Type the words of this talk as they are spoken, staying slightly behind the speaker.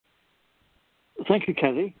Thank you,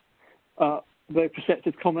 Kelly. Very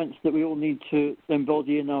perceptive comments that we all need to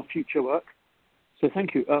embody in our future work. So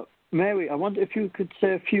thank you. Mary, I wonder if you could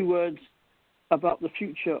say a few words about the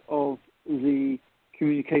future of the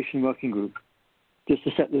communication working group, just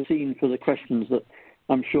to set the scene for the questions that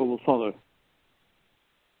I'm sure will follow.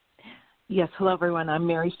 Yes, hello everyone. I'm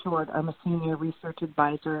Mary Short. I'm a senior research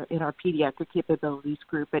advisor in our pediatric capabilities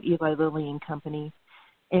group at Eli Lilly and Company.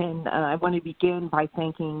 And I want to begin by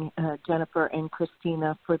thanking Jennifer and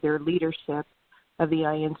Christina for their leadership of the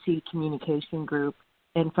INC communication group.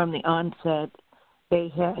 And from the onset, they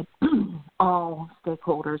had all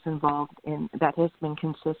stakeholders involved, and that has been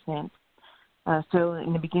consistent. So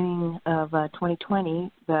in the beginning of 2020,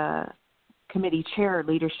 the committee chair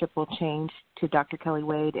leadership will change to Dr. Kelly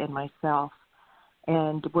Wade and myself.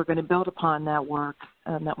 And we're going to build upon that work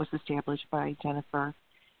that was established by Jennifer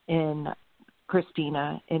and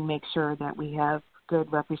Christina and make sure that we have good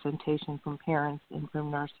representation from parents and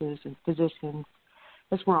from nurses and physicians,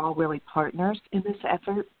 as we're all really partners in this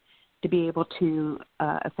effort to be able to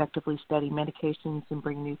effectively study medications and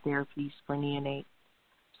bring new therapies for neonates.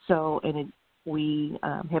 So, we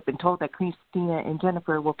have been told that Christina and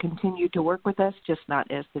Jennifer will continue to work with us, just not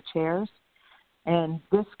as the chairs. And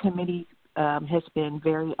this committee has been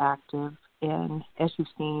very active, and as you've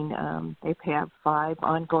seen, they have 5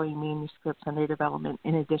 ongoing manuscripts under development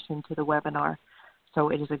in addition to the webinar. So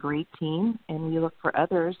it is a great team, and we look for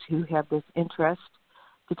others who have this interest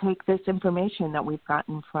to take this information that we've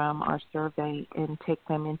gotten from our survey and take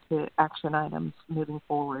them into action items moving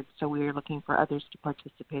forward. So we are looking for others to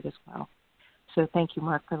participate as well. So thank you,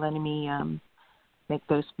 Mark, for letting me make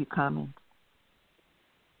those few comments.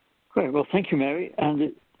 Great. Well, thank you, Mary.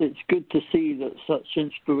 And it's good to see that such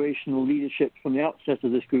inspirational leadership from the outset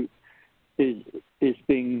of this group is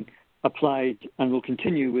being applied and will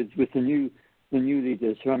continue with the new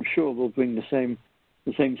leaders, who I'm sure will bring the same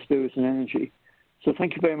spirit and energy. So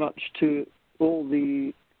thank you very much to all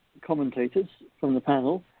the commentators from the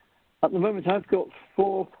panel. At the moment, I've got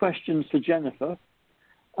 4 questions for Jennifer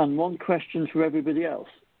and 1 question for everybody else,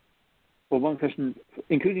 or 1 question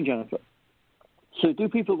including Jennifer. So do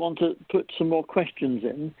people want to put some more questions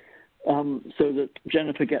in so that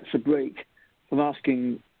Jennifer gets a break from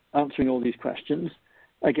answering all these questions?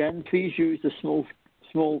 Again, please use the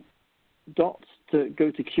small dots to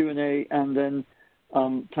go to Q&A and then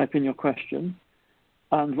type in your question.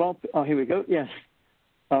 And here we go. Yes,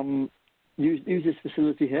 use this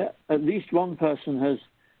facility here. At least 1 person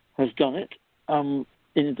has done it.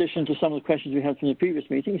 In addition to some of the questions we had from the previous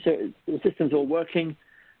meeting, so the system's all working,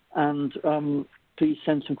 and please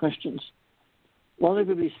send some questions. While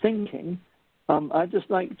everybody's thinking, I'd just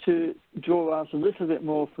like to draw out a little bit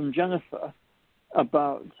more from Jennifer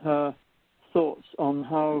about her thoughts on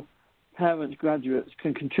how parent graduates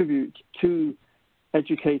can contribute to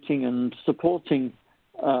educating and supporting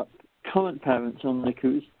current parents on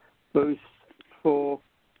NICUs, both for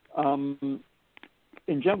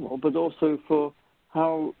in general, but also for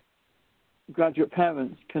how graduate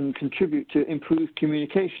parents can contribute to improved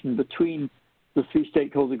communication between the 3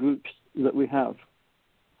 stakeholder groups that we have.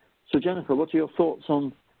 So Jennifer, what are your thoughts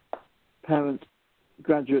on parent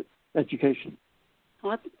graduate education?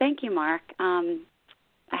 Well, thank you, Mark. I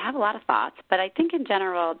have a lot of thoughts, but I think in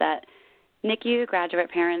general that NICU graduate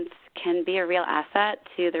parents can be a real asset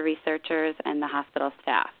to the researchers and the hospital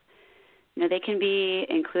staff. You know, they can be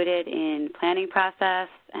included in planning process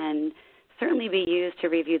and certainly be used to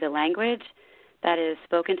review the language that is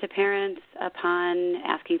spoken to parents upon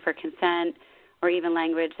asking for consent, or even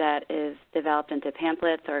language that is developed into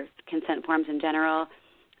pamphlets or consent forms in general,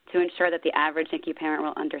 to ensure that the average NICU parent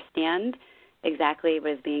will understand exactly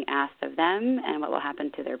what is being asked of them and what will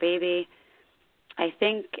happen to their baby. I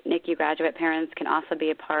think NICU graduate parents can also be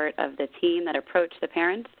a part of the team that approach the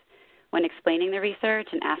parents when explaining the research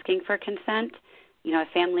and asking for consent. You know,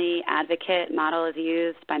 a family advocate model is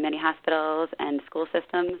used by many hospitals and school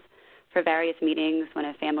systems for various meetings when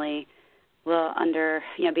a family will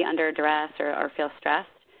be under duress or feel stressed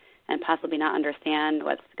and possibly not understand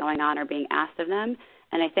what's going on or being asked of them.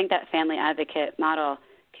 And I think that family advocate model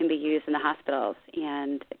can be used in the hospitals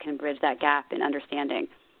and can bridge that gap in understanding.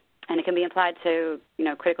 And it can be applied to,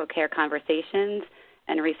 critical care conversations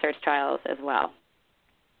and research trials as well.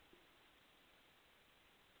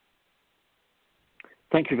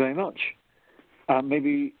 Thank you very much.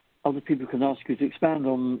 Maybe other people can ask you to expand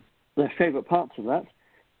on their favorite parts of that.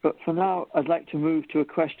 But for now, I'd like to move to a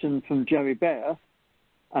question from Jerry Baer.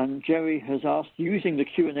 And Jerry has asked, using the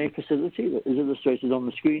Q&A facility that is illustrated on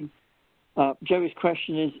the screen, Jerry's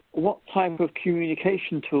question is, what type of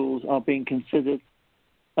communication tools are being considered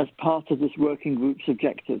as part of this working group's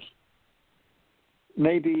objectives?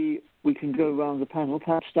 maybe we can go around the panel,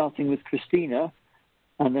 perhaps starting with Christina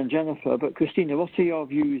and then Jennifer. But Christina, what are your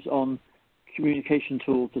views on communication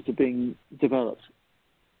tools that are being developed?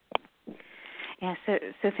 Yeah,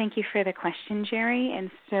 so thank you for the question, Jerry. And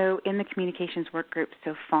so in the communications work group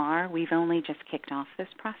so far, we've only just kicked off this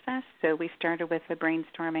process. So we started with a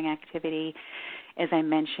brainstorming activity, as I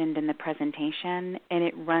mentioned in the presentation, and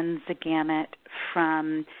it runs the gamut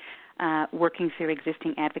from working through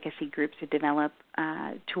existing advocacy groups to develop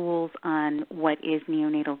tools on what is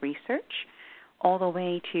neonatal research, all the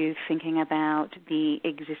way to thinking about the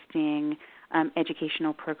existing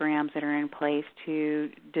educational programs that are in place to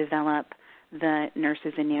develop the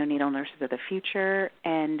nurses and neonatal nurses of the future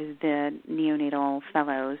and the neonatal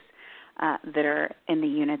fellows that are in the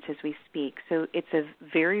units as we speak. So it's a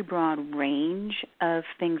very broad range of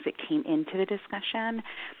things that came into the discussion.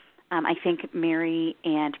 I think Mary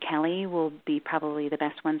and Kelly will be probably the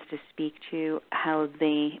best ones to speak to how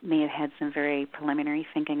they may have had some very preliminary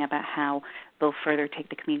thinking about how they'll further take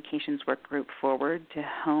the communications work group forward to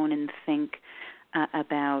hone and think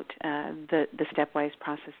about the stepwise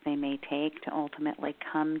process they may take to ultimately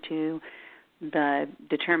come to the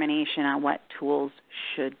determination on what tools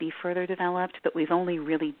should be further developed. But we've only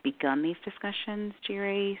really begun these discussions,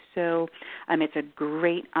 Jerry, so it's a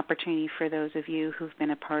great opportunity for those of you who've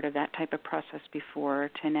been a part of that type of process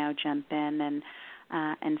before to now jump in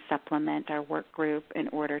and supplement our work group in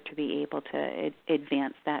order to be able to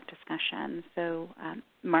advance that discussion. So,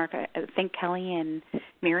 Mark, I think Kelly and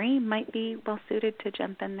Mary might be well suited to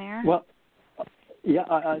jump in there. Well, yeah,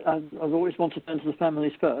 I've always wanted to enter the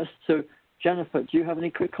families first. So, Jennifer, do you have any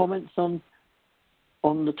quick comments on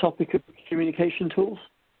the topic of communication tools?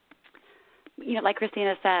 You know, like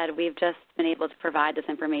Christina said, we've just been able to provide this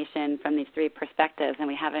information from these three perspectives, and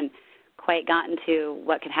we haven't quite gotten to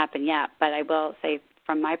what could happen yet. But I will say,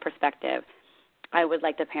 from my perspective, I would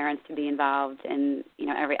like the parents to be involved in,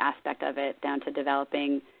 every aspect of it, down to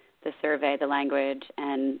developing the survey, the language,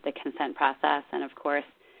 and the consent process, and of course,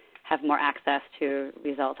 have more access to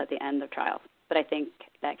results at the end of trials. But I think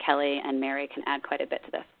that Kelly and Mary can add quite a bit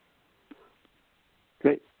to this.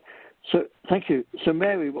 Great. So thank you. So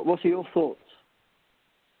Mary, what are your thoughts?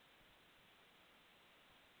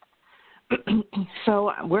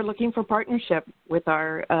 So we're looking for partnership with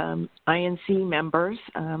our INC members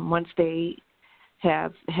once they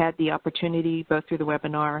have had the opportunity, both through the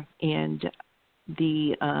webinar and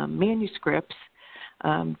the manuscripts,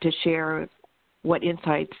 to share what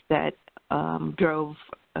insights that drove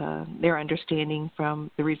their understanding from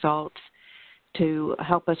the results to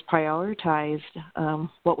help us prioritize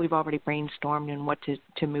what we've already brainstormed and what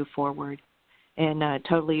to move forward. And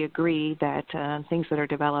totally agree that things that are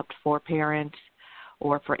developed for parents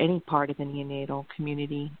or for any part of the neonatal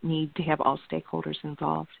community need to have all stakeholders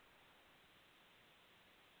involved.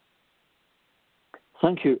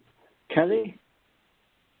 Thank you. Kelly?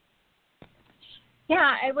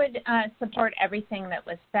 Yeah, I would support everything that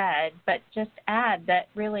was said, but just add that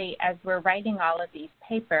really as we're writing all of these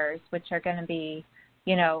papers, which are going to be,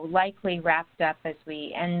 likely wrapped up as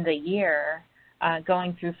we end the year,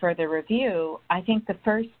 going through further review, I think the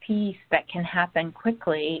first piece that can happen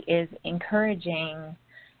quickly is encouraging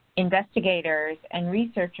investigators and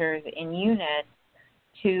researchers in units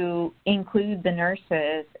to include the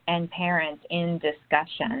nurses and parents in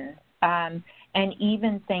discussion. And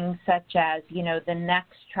even things such as, the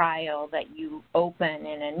next trial that you open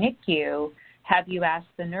in a NICU, have you asked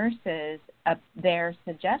the nurses their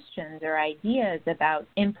suggestions or ideas about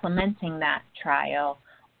implementing that trial,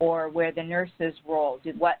 or where the nurses' role,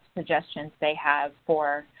 what suggestions they have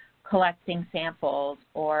for collecting samples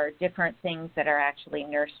or different things that are actually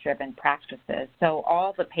nurse-driven practices. So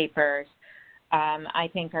all the papers, I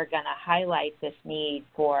think, are going to highlight this need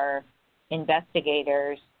for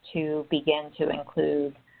investigators to begin to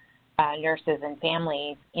include nurses and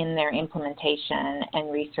families in their implementation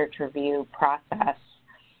and research review process.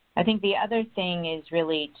 I think the other thing is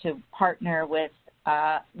really to partner with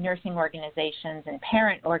nursing organizations and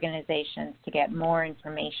parent organizations to get more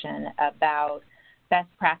information about best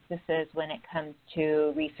practices when it comes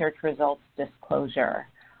to research results disclosure.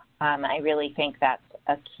 I really think that's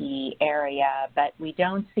a key area, but we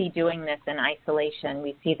don't see doing this in isolation.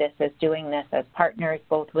 We see this as doing this as partners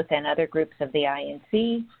both within other groups of the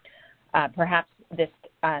INC. Perhaps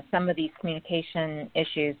some of these communication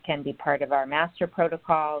issues can be part of our master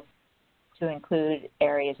protocols to include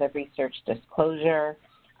areas of research disclosure,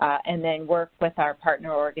 and then work with our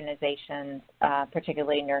partner organizations,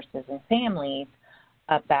 particularly nurses and families,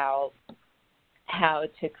 about how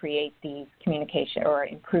to create these communication or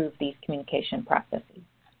improve these communication processes.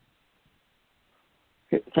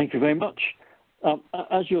 Thank you very much.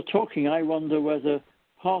 As you're talking, I wonder whether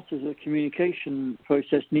part of the communication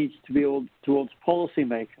process needs to be towards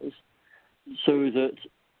policymakers, so that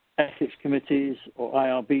ethics committees or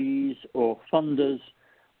IRBs or funders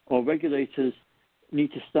or regulators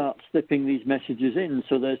need to start slipping these messages in,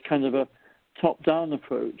 so there's kind of a top-down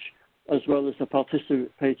approach as well as a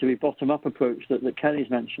participatory bottom-up approach that Kelly's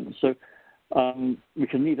mentioned. So we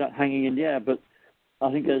can leave that hanging in the air, but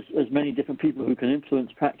I think there's many different people who can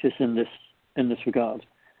influence practice in this regard.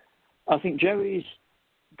 I think Jerry's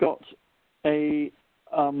got a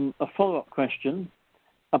follow-up question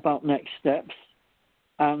about next steps,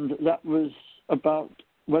 and that was about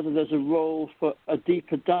whether there's a role for a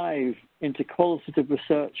deeper dive into qualitative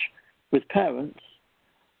research with parents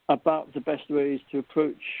about the best ways to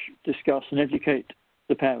approach, discuss, and educate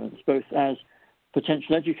the parents, both as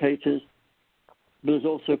potential educators, but as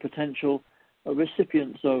also potential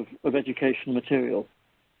recipients of educational material.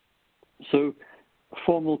 So,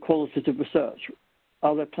 formal qualitative research.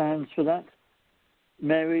 Are there plans for that?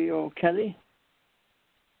 Mary or Kelly?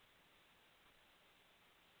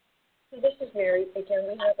 This is Mary again.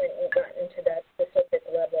 We haven't gotten into that specific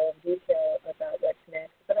level of detail about what's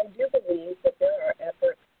next, but I do believe that there are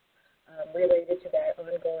efforts related to that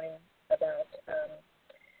ongoing about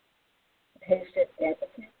patient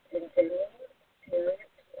advocates in general, parents,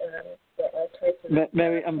 for all types of...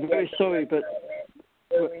 Mary, I'm very sorry, but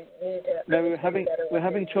Mary, we're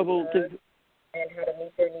having trouble... and how to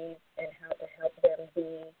meet their needs and how to help them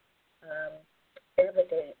be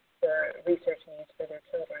advocate for research needs for their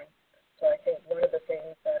children. So I think one of the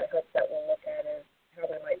things that I hope that we'll look at is how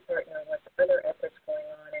we might partner with other efforts going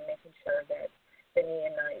on and making sure that the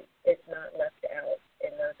neonate is not left out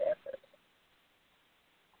in those efforts.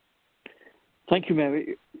 Thank you,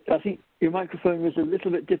 Mary. I think your microphone was a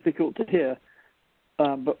little bit difficult to hear,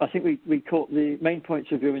 but I think we caught the main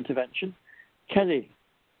points of your intervention. Kelly.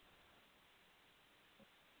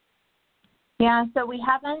 Yeah, so we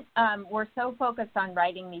haven't, we're so focused on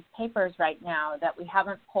writing these papers right now that we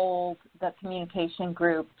haven't polled the communication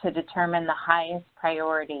group to determine the highest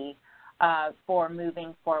priority for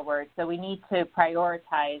moving forward. So we need to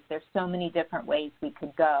prioritize. There's so many different ways we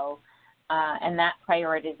could go, and that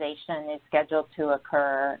prioritization is scheduled to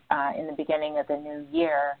occur in the beginning of the new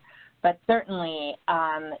year. But certainly,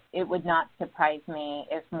 it would not surprise me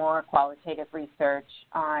if more qualitative research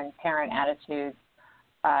on parent attitudes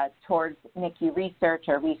towards NICU research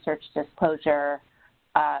or research disclosure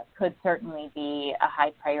could certainly be a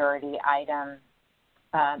high priority item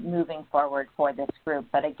moving forward for this group.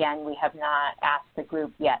 But again, we have not asked the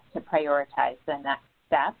group yet to prioritize the next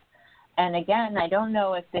step. And again, I don't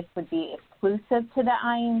know if this would be exclusive to the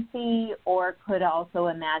INC or could also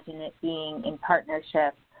imagine it being in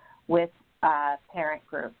partnership with parent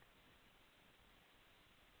groups.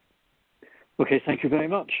 Okay, thank you very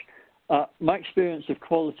much. My experience of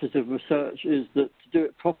qualitative research is that to do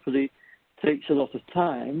it properly takes a lot of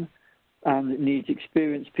time, and it needs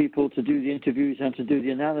experienced people to do the interviews and to do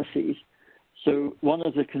the analyses. So one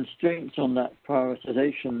of the constraints on that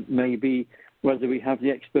prioritization may be whether we have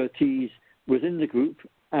the expertise within the group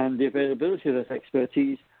and the availability of that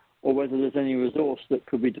expertise, or whether there's any resource that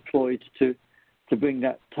could be deployed to bring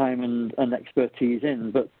that time and expertise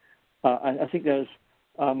in. But I think there's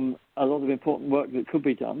a lot of important work that could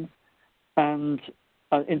be done. And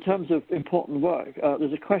in terms of important work,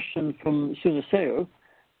 there's a question from Sunaseo,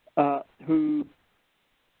 who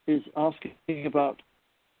is asking about,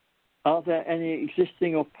 are there any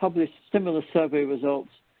existing or published similar survey results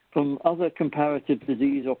from other comparative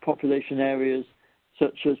disease or population areas,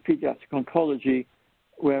 such as pediatric oncology,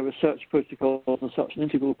 where research protocols are such an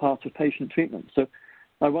integral part of patient treatment? So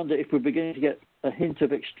I wonder if we're beginning to get a hint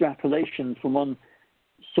of extrapolation from one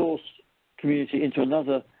source community into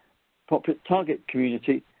another target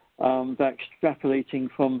community by extrapolating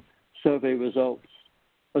from survey results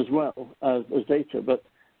as well as data. But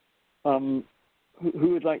who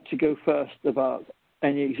would like to go first about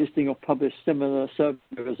any existing or published similar survey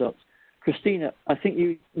results? Christina, I think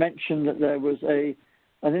you mentioned that there was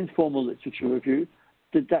an informal literature review.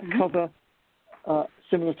 Did that cover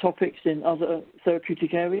similar topics in other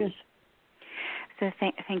therapeutic areas? So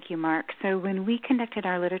thank you, Mark. So when we conducted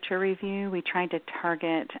our literature review, we tried to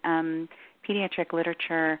target pediatric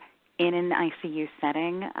literature in an ICU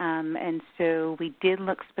setting. And so we did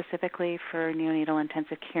look specifically for neonatal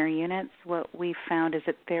intensive care units. What we found is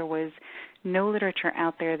that there was no literature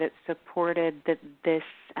out there that supported that this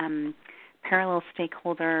parallel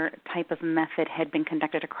stakeholder type of method had been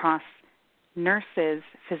conducted across nurses,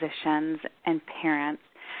 physicians, and parents.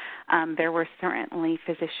 There were certainly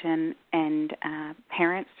physician and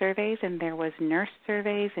parent surveys, and there was nurse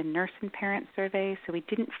surveys and nurse and parent surveys, so we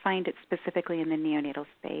didn't find it specifically in the neonatal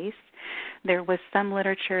space. There was some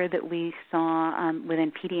literature that we saw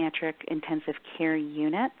within pediatric intensive care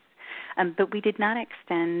units, but we did not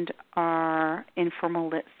extend our informal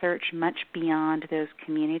lit search much beyond those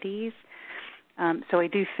communities. So I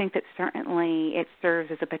do think that certainly it serves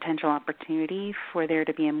as a potential opportunity for there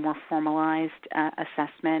to be a more formalized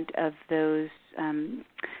assessment of those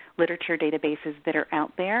literature databases that are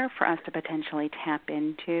out there for us to potentially tap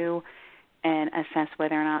into and assess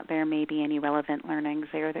whether or not there may be any relevant learnings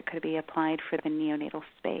there that could be applied for the neonatal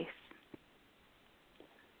space.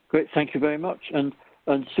 Great, thank you very much. And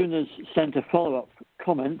Suna's sent a follow-up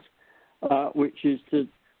comment, which is to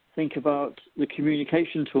think about the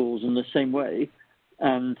communication tools in the same way,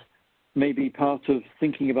 and maybe part of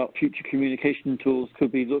thinking about future communication tools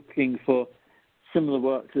could be looking for similar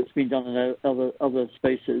work that's been done in other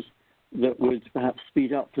spaces that would perhaps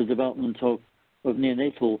speed up the development of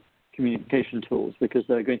neonatal communication tools, because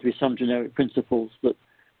there are going to be some generic principles that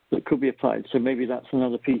could be applied. So maybe that's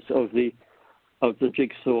another piece of the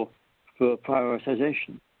jigsaw for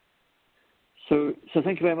prioritization. So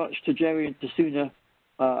thank you very much to Jerry and to Suna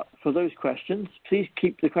for those questions. Please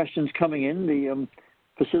keep the questions coming in. The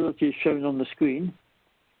facility is shown on the screen.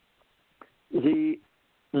 The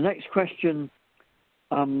next question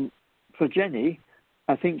for Jenny,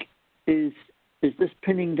 I think, is this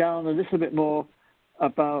pinning down a little bit more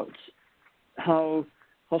about how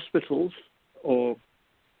hospitals or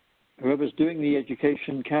whoever's doing the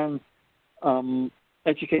education can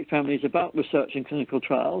educate families about research and clinical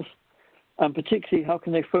trials, and particularly how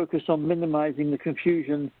can they focus on minimizing the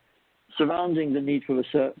confusion surrounding the need for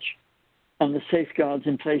research and the safeguards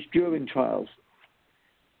in place during trials.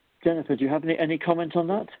 Jennifer, do you have any comment on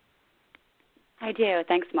that? I do.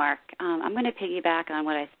 Thanks, Mark. I'm going to piggyback on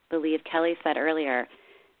what I believe Kelly said earlier,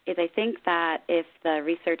 is I think that if the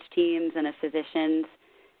research teams and the physicians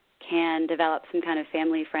can develop some kind of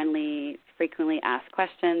family-friendly, frequently asked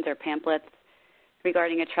questions or pamphlets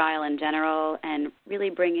regarding a trial in general, and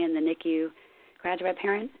really bring in the NICU graduate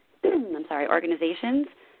parent organizations,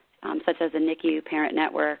 such as the NICU Parent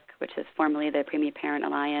Network, which is formerly the Premier Parent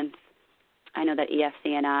Alliance. I know that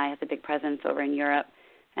EFCNI has a big presence over in Europe,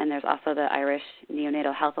 and there's also the Irish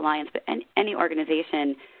Neonatal Health Alliance. But any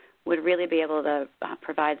organization would really be able to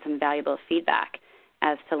provide some valuable feedback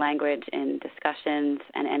as to language in discussions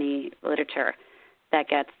and any literature that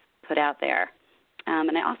gets put out there.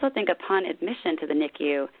 And I also think upon admission to the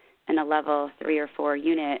NICU in a level 3 or 4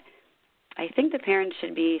 unit, I think the parents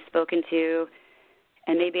should be spoken to,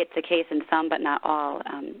 and maybe it's the case in some but not all,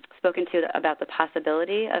 spoken to about the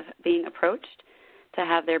possibility of being approached to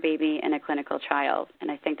have their baby in a clinical trial.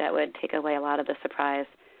 And I think that would take away a lot of the surprise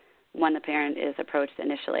when the parent is approached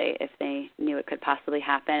initially if they knew it could possibly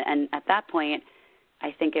happen. And at that point,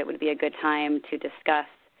 I think it would be a good time to discuss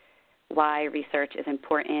why research is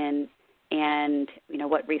important and,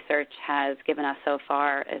 what research has given us so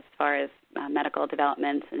far as medical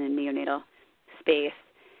developments in the neonatal space.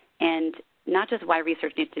 And not just why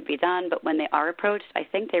research needs to be done, but when they are approached, I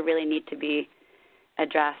think they really need to be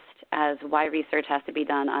addressed as why research has to be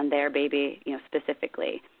done on their baby,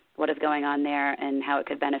 specifically, what is going on there and how it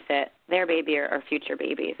could benefit their baby or future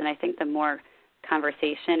babies. And I think the more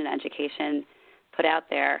conversation and education put out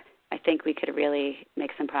there, I think we could really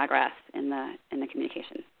make some progress in the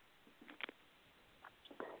communication.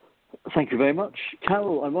 Thank you very much.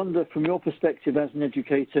 Carol, I wonder, from your perspective as an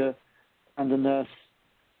educator and a nurse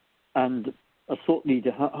and a thought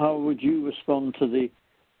leader, how would you respond to the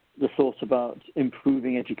thought about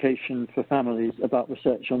improving education for families about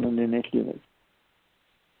research on the neonatal unit?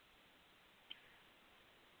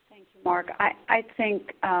 Thank you, Mark. I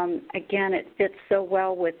think, again, it fits so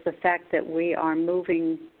well with the fact that we are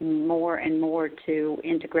moving more and more to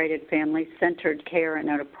integrated family-centered care and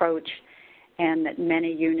an approach, and that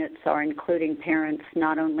many units are including parents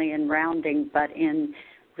not only in rounding but in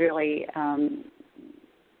really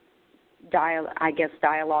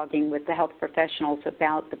dialoguing with the health professionals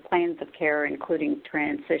about the plans of care, including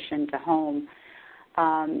transition to home.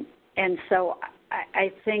 And so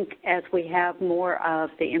I think as we have more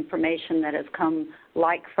of the information that has come,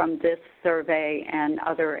 like from this survey and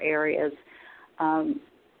other areas,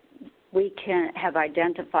 we can have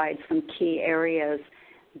identified some key areas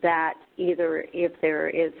that either if there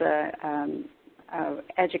is a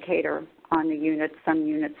educator on the unit, some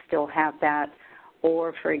units still have that,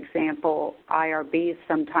 or, for example, IRBs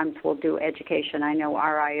sometimes will do education. I know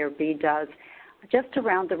our IRB does, just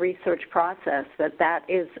around the research process, that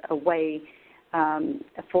is a way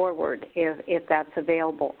forward if that's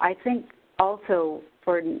available. I think also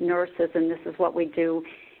for nurses, and this is what we do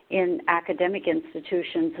in academic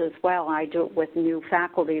institutions as well, I do it with new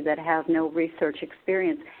faculty that have no research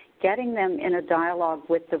experience, getting them in a dialogue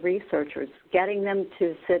with the researchers, getting them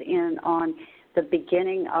to sit in on the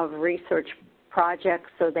beginning of research projects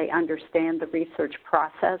so they understand the research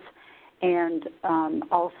process, and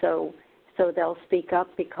also so they'll speak up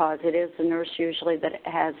because it is the nurse usually that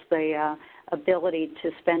has the ability to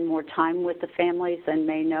spend more time with the families and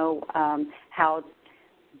may know how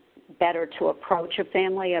better to approach a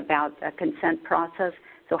family about a consent process.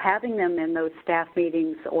 So having them in those staff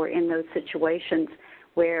meetings or in those situations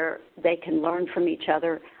where they can learn from each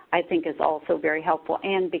other, I think is also very helpful.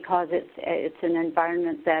 And because it's an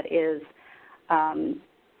environment that is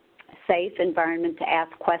safe environment to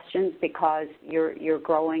ask questions, because you're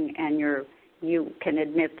growing and you can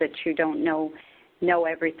admit that you don't know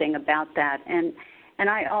everything about that. And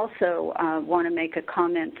I also want to make a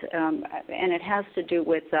comment, and it has to do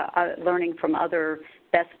with learning from other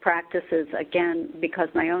best practices, again, because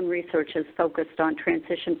my own research is focused on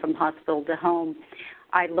transition from hospital to home.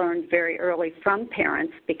 I learned very early from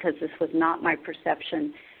parents, because this was not my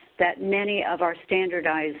perception, that many of our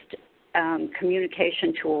standardized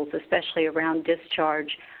communication tools, especially around discharge,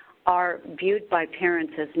 are viewed by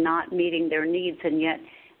parents as not meeting their needs, and yet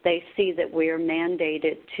they see that we are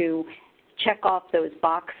mandated to check off those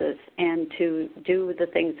boxes and to do the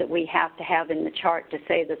things that we have to have in the chart to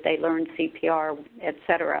say that they learned CPR, et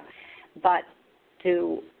cetera. But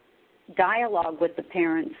to dialogue with the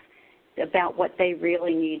parents about what they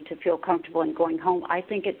really need to feel comfortable in going home. I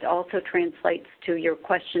think it also translates to your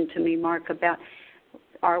question to me, Mark, about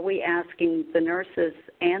are we asking the nurses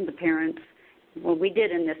and the parents, well, we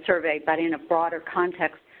did in this survey, but in a broader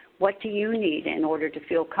context, what do you need in order to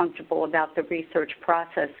feel comfortable about the research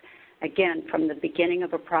process, again, from the beginning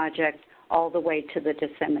of a project all the way to the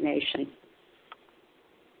dissemination?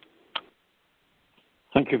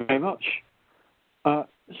 Thank you very much.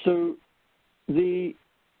 So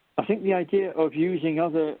I think the idea of using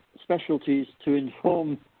other specialties to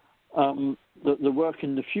inform the work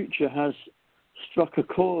in the future has struck a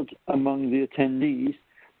chord among the attendees.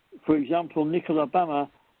 For example, Nicola Bama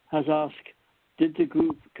has asked, did the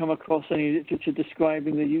group come across any literature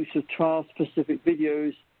describing the use of trial-specific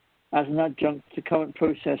videos as an adjunct to current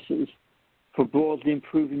processes for broadly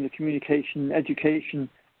improving the communication and education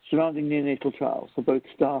surrounding neonatal trials for both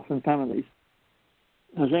staff and families?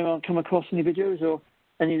 Has anyone come across any videos or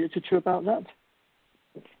any literature about that?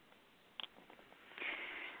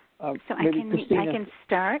 So I can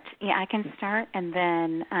start. Yeah, I can start, and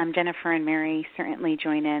then Jennifer and Mary certainly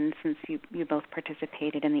join in, since you both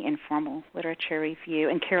participated in the informal literature review,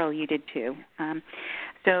 and Carol, you did too.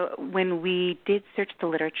 So when we did search the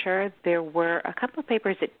literature, there were a couple of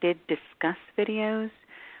papers that did discuss videos.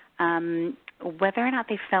 Whether or not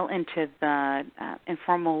they fell into the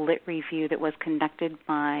informal lit review that was conducted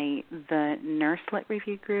by the nurse lit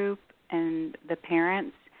review group and the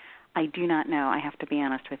parents, I do not know. I have to be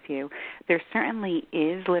honest with you. There certainly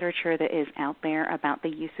is literature that is out there about the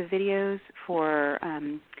use of videos for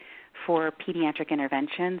pediatric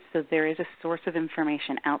interventions. So there is a source of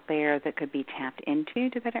information out there that could be tapped into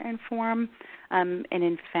to better inform. And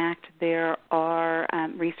in fact, there are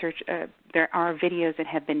there are videos that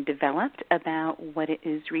have been developed about what it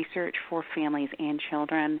is research for families and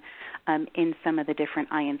children in some of the different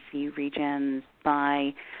INC regions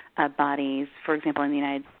by bodies. For example, in the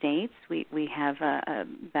United States, we have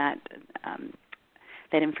that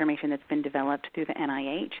information that's been developed through the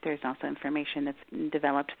NIH. There's also information that's been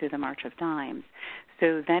developed through the March of Dimes.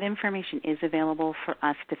 So that information is available for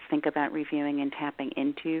us to think about reviewing and tapping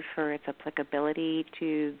into for its applicability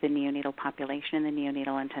to the neonatal population in the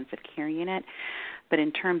neonatal intensive care unit. But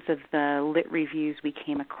in terms of the lit reviews we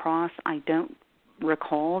came across, I don't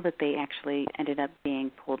recall that they actually ended up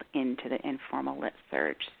being pulled into the informal lit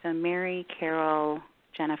search. So Mary, Carol,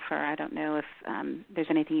 Jennifer, I don't know if there's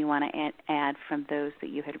anything you want to add from those that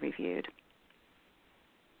you had reviewed.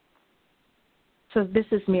 So this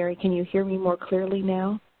is Mary. Can you hear me more clearly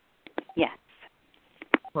now? Yes.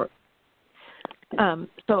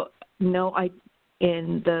 So no,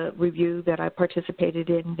 in the review that I participated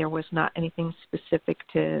in, there was not anything specific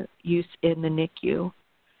to use in the NICU.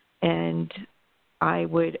 And I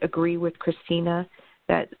would agree with Christina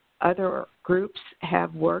that other groups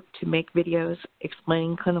have worked to make videos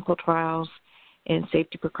explaining clinical trials and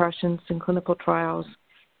safety precautions in clinical trials.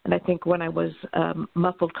 And I think when I was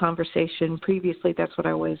muffled conversation previously, that's what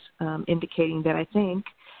I was indicating, that I think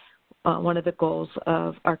one of the goals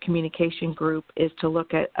of our communication group is to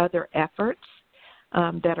look at other efforts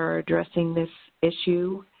that are addressing this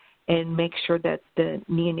issue and make sure that the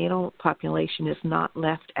neonatal population is not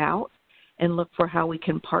left out, and look for how we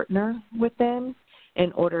can partner with them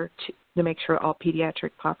in order to make sure all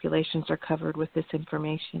pediatric populations are covered with this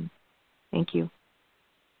information. Thank you.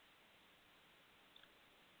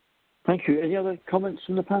 Thank you. Any other comments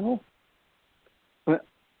from the panel?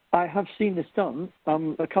 I have seen this done.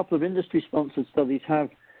 A couple of industry-sponsored studies have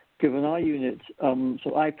given our unit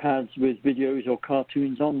iPads with videos or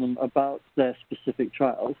cartoons on them about their specific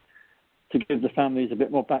trials to give the families a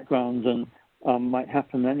bit more background than might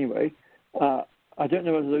happen anyway. I don't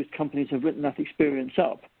know whether those companies have written that experience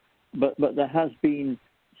up, but there has been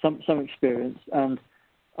some experience, and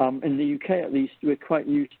in the UK at least, we're quite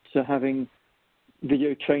used to having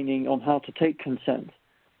video training on how to take consent,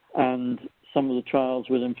 and some of the trials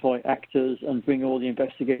will employ actors and bring all the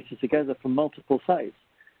investigators together from multiple sites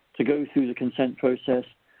to go through the consent process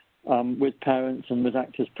with parents and with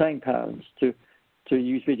actors playing parents to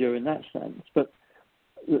use video in that sense. But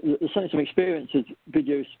there's certainly some experience with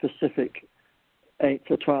video specific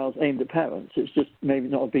for trials aimed at parents. It's just maybe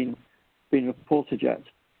not been reported yet.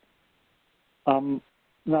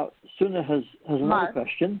 Now, Suna has another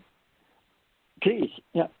question. Please,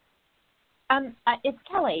 yeah. It's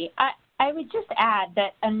Kelly. I would just add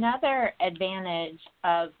that another advantage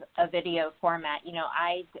of a video format,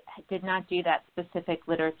 I did not do that specific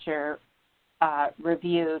literature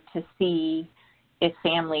review to see if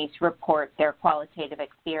families report their qualitative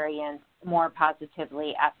experience more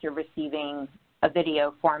positively after receiving a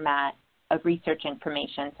video format of research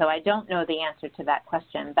information. So I don't know the answer to that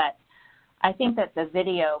question, but I think that the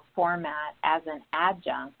video format as an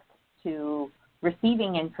adjunct to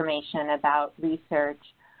receiving information about research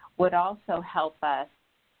would also help us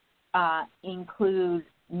include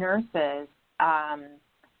nurses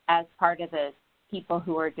as part of the people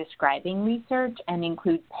who are describing research, and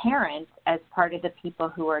include parents as part of the people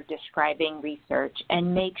who are describing research,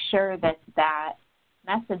 and make sure that that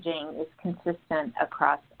messaging is consistent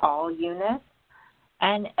across all units.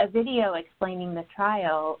 And a video explaining the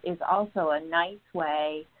trial is also a nice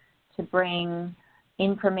way to bring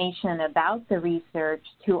information about the research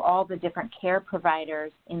to all the different care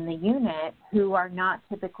providers in the unit who are not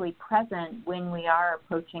typically present when we are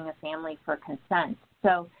approaching a family for consent.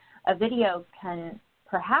 So a video can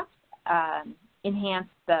perhaps enhance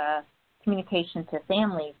the communication to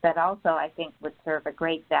families, but also I think would serve a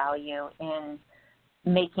great value in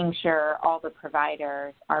making sure all the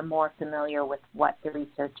providers are more familiar with what the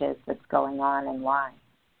research is that's going on and why.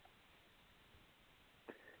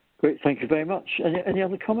 Great, thank you very much. Any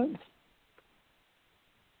other comments?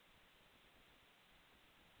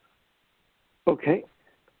 Okay,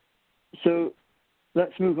 so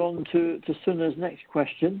let's move on to Suna's next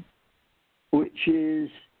question, which is,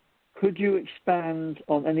 could you expand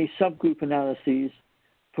on any subgroup analyses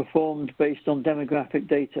performed based on demographic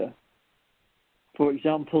data? For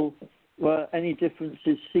example, were any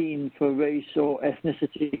differences seen for race or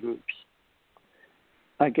ethnicity groups?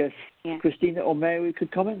 I guess Christina or Mary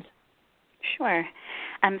could comment. Sure.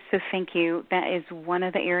 So thank you. That is one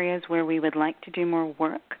of the areas where we would like to do more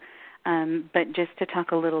work. But just to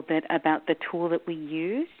talk a little bit about the tool that we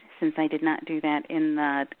use, since I did not do that in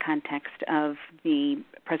the context of the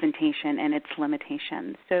presentation and its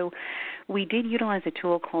limitations. So we did utilize a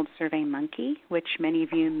tool called SurveyMonkey, which many of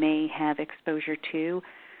you may have exposure to.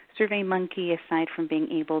 SurveyMonkey, aside from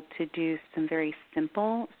being able to do some very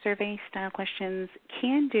simple survey-style questions,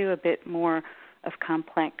 can do a bit more of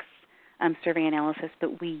complex survey analysis,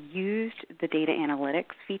 but we used the data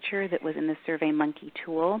analytics feature that was in the SurveyMonkey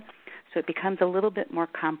tool. So it becomes a little bit more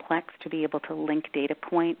complex to be able to link data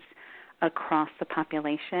points across the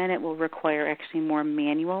population. It will require actually more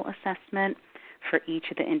manual assessment for each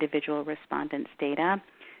of the individual respondents' data.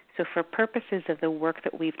 So for purposes of the work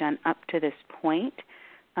that we've done up to this point,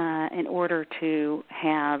 in order to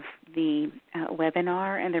have the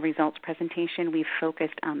webinar and the results presentation, we've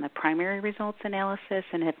focused on the primary results analysis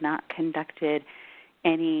and have not conducted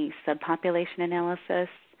any subpopulation analysis.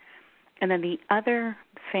 And then the other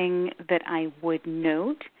thing that I would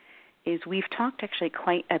note is we've talked actually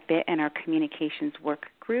quite a bit in our communications work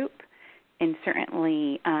group, and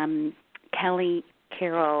certainly Kelly,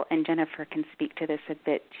 Carol, and Jennifer can speak to this a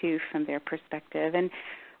bit too from their perspective. And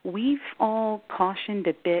we've all cautioned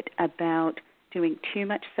a bit about doing too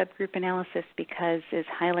much subgroup analysis because, as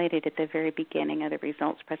highlighted at the very beginning of the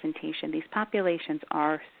results presentation, these populations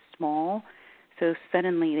are small, so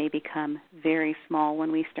suddenly they become very small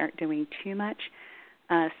when we start doing too much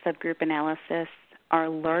subgroup analysis. Our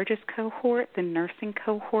largest cohort, the nursing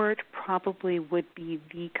cohort, probably would be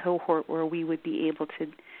the cohort where we would be able to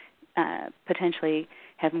potentially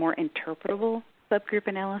have more interpretable subgroup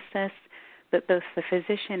analysis, but both the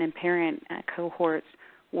physician and parent cohorts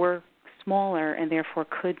were smaller and therefore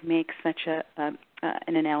could make such an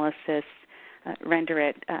analysis render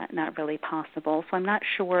it not really possible. So I'm not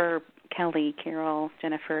sure, Kelly, Carol,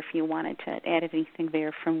 Jennifer, if you wanted to add anything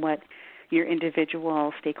there from what your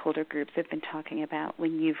individual stakeholder groups have been talking about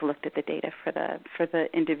when you've looked at the data for the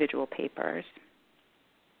individual papers.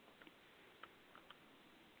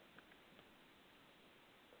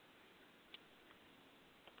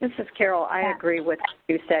 This is Carol. I agree with what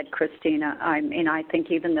you said, Christina. I mean, I think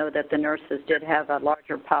even though that the nurses did have a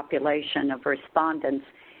larger population of respondents,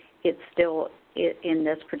 it's still, in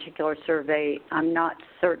this particular survey, I'm not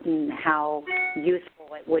certain how useful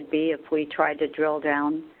it would be if we tried to drill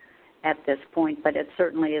down at this point, but it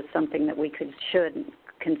certainly is something that we should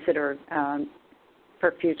consider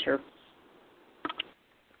for future.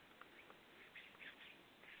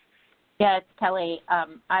 Yeah, it's Kelly.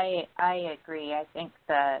 I agree. I think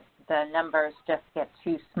the numbers just get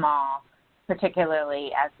too small,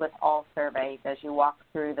 particularly as with all surveys. As you walk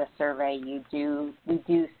through the survey, we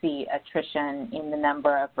do see attrition in the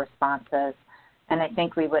number of responses, and I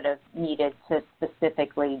think we would have needed to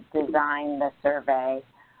specifically design the survey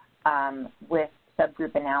with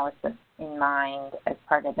subgroup analysis in mind as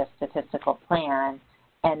part of the statistical plan,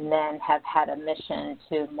 and then have had a mission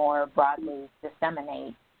to more broadly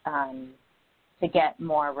disseminate to get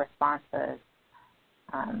more responses.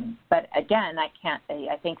 But again,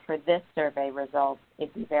 I think for this survey result,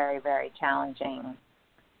 it'd be very, very challenging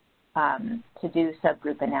to do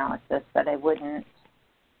subgroup analysis, but I wouldn't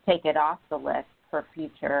take it off the list for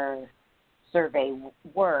future survey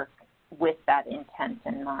work with that intent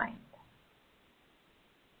in mind.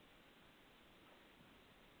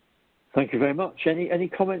 Thank you very much. Any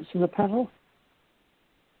comments from the panel?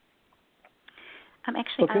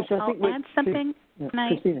 Actually, okay, so I'll add something.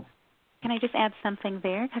 Christina. Can I just add something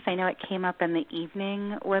there? Because I know it came up in the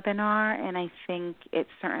evening webinar, and I think it's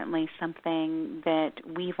certainly something that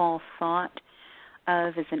we've all thought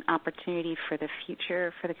of as an opportunity for the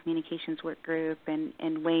future for the communications work group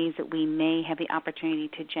and ways that we may have the opportunity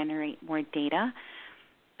to generate more data.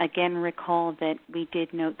 Again, recall that we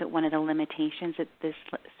did note that one of the limitations that this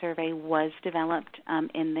survey was developed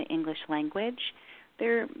in the English language.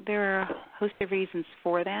 There are a host of reasons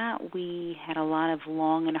for that. We had a lot of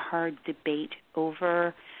long and hard debate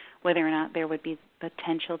over whether or not there would be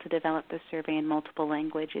potential to develop the survey in multiple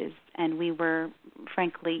languages, and we were,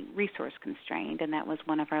 frankly, resource constrained, and that was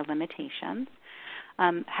one of our limitations.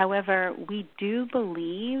 However, we do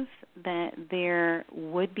believe that there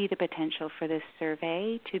would be the potential for this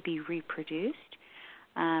survey to be reproduced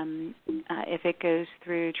if it goes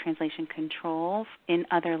through translation control in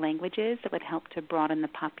other languages. It would help to broaden the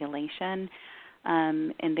population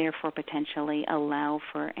and therefore potentially allow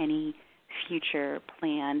for any future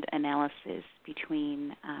planned analysis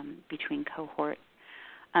between cohorts.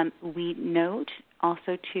 We note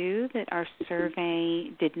also, too, that our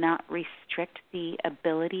survey did not restrict the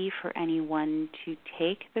ability for anyone to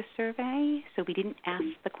take the survey. So we didn't ask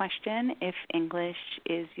the question if English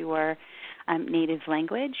is your native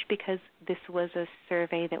language, because this was a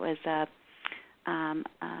survey that was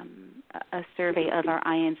a survey of our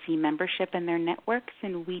INC membership and their networks,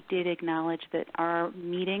 and we did acknowledge that our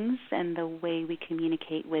meetings and the way we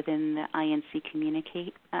communicate within the INC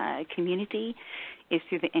community is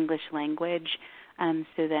through the English language.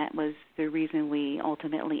 So that was the reason we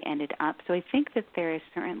ultimately ended up. So I think that there is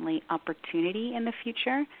certainly opportunity in the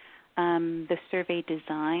future. The survey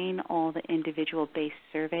design, all the individual-based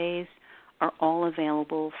surveys are all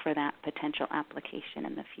available for that potential application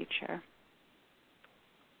in the future.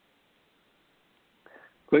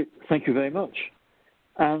 Great, thank you very much.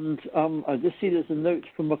 And I just see there's a note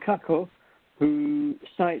from Makako, who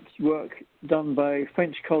cites work done by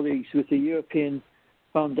French colleagues with the European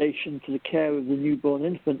Foundation for the Care of the Newborn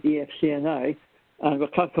Infant, EFCNI, and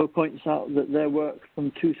Makako points out that their work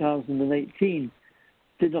from 2018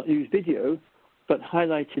 did not use video, but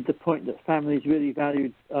highlighted the point that families really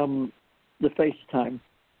valued the FaceTime.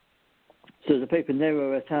 So the paper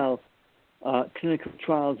Nero et al., Clinical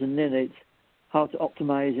Trials in Neonates, How to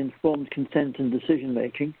Optimize Informed Consent and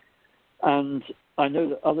Decision-Making. And I know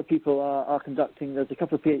that other people are conducting, there's a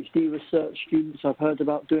couple of PhD research students I've heard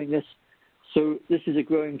about doing this. So this is a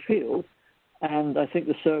growing field, and I think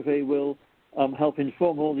the survey will help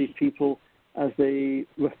inform all these people as they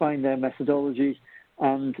refine their methodologies,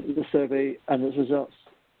 and the survey and its results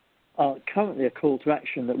are currently a call to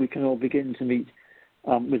action that we can all begin to meet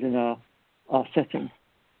within our setting.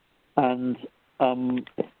 And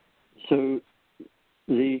so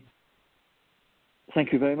the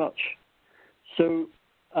Thank you very much. So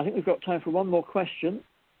I think we've got time for one more question,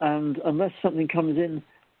 and unless something comes in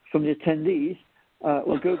from the attendees,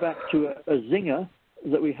 we'll go back to a zinger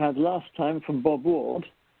that we had last time from Bob Ward,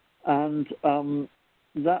 and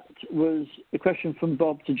that was a question from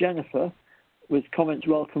Bob to Jennifer, with comments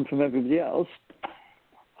welcome from everybody else.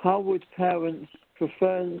 How would parents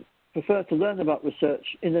prefer to learn about research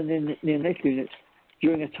in the neonatal unit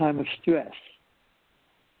during a time of stress?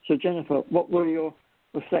 So Jennifer, what were your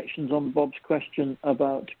reflections on Bob's question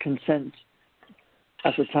about consent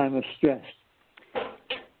at a time of stress?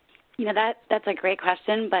 You know, that's a great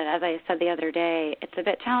question, but as I said the other day, it's a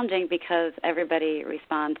bit challenging because everybody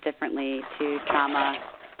responds differently to trauma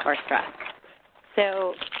or stress.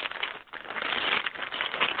 So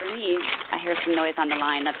for me, I hear some noise on the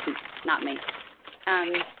line. That's not me.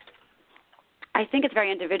 I think it's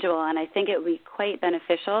very individual, and I think it would be quite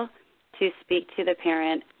beneficial to speak to the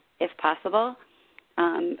parent, if possible,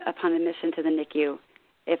 upon admission to the NICU.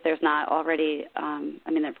 If there's not already,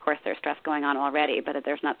 of course there's stress going on already, but if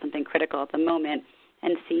there's not something critical at the moment,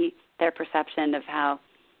 and see their perception of how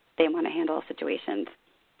they want to handle situations.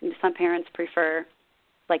 And some parents prefer,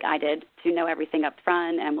 like I did, to know everything up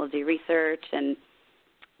front and will do research and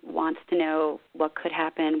wants to know what could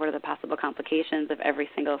happen, what are the possible complications of every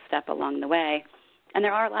single step along the way. And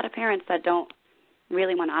there are a lot of parents that don't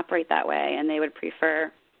really want to operate that way, and they would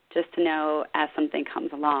prefer just to know as something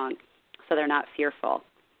comes along so they're not fearful.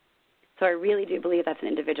 So I really do believe that's an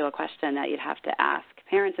individual question that you'd have to ask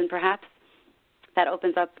parents, and perhaps that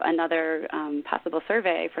opens up another possible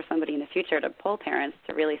survey for somebody in the future to poll parents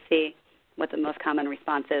to really see what the most common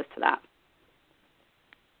response is to that.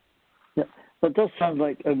 Yeah, that does sound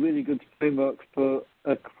like a really good framework for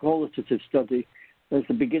a qualitative study. There's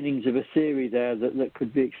the beginnings of a theory there that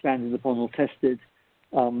could be expanded upon or tested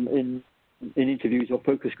in interviews or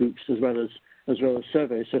focus groups as well as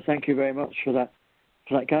surveys. So thank you very much for that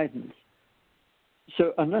guidance.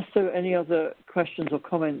 So unless there are any other questions or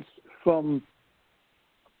comments from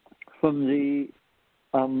the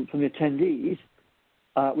attendees,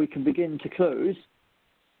 we can begin to close.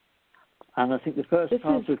 And I think the first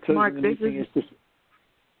part of closing the meeting is this.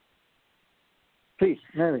 Please,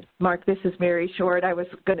 Mary. Mark, this is Mary Short. I was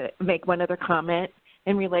going to make one other comment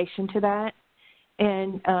in relation to that.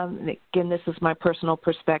 And again, this is my personal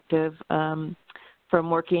perspective from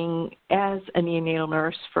working as a neonatal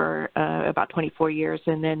nurse for about 24 years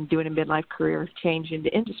and then doing a midlife career change into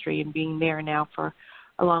industry and being there now for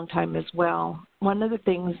a long time as well. One of the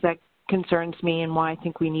things that concerns me and why I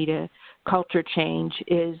think we need a culture change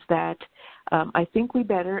is that I think we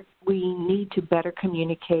need to better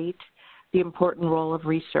communicate the important role of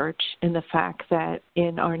research and the fact that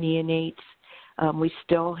in our neonates we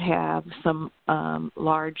still have some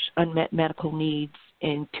large unmet medical needs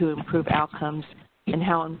to improve outcomes, and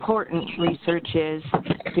how important research is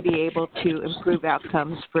to be able to improve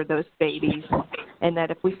outcomes for those babies. And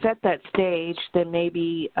that if we set that stage, then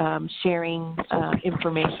maybe sharing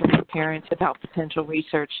information with parents about potential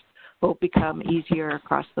research will become easier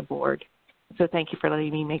across the board. So thank you for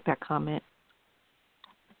letting me make that comment.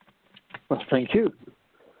 Well, thank you.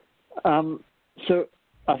 So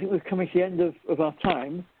I think we're coming to the end of our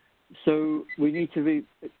time, so we need to be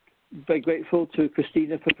very grateful to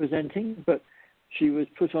Christina for presenting, but she was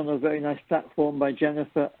put on a very nice platform by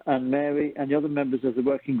Jennifer and Mary and the other members of the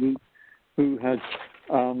working group who had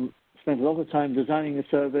spent a lot of time designing the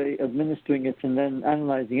survey, administering it, and then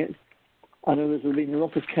analysing it. I know there's been a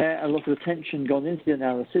lot of care, a lot of attention gone into the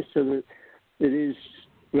analysis so that it is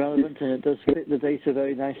relevant and it does fit the data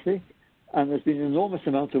very nicely. And there's been an enormous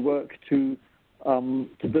amount of work to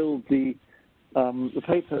build the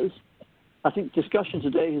papers. I think discussion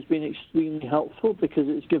today has been extremely helpful because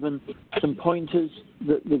it's given some pointers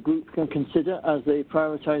that the group can consider as they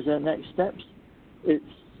prioritize their next steps. It's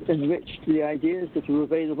enriched the ideas that are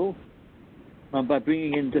available by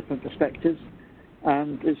bringing in different perspectives,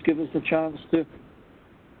 and it's given us a chance to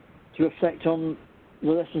reflect on the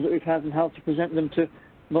lessons that we've had and how to present them to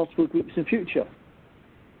multiple groups in future.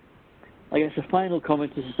 I guess a final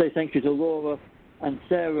comment is to say thank you to Laura and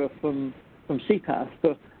Sarah from c-path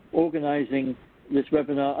for organising this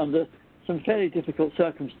webinar under some fairly difficult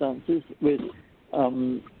circumstances with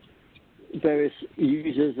various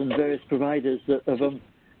users and various providers that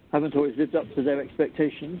haven't always lived up to their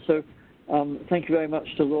expectations. So thank you very much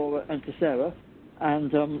to Laura and to Sarah,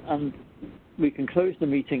 and we can close the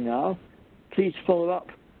meeting now. Please follow up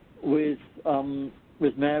with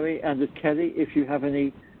Mary and with Kelly if you have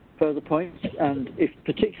any further points, and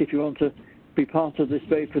particularly if you want to be part of this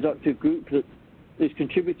very productive group that is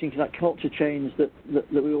contributing to that culture change that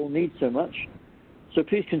we all need so much. So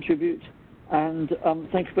please contribute, And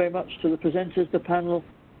thank you very much to the presenters, the panel,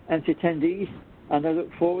 and to attendees. And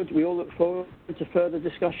we all look forward to further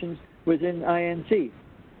discussions within INC.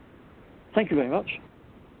 Thank you very much.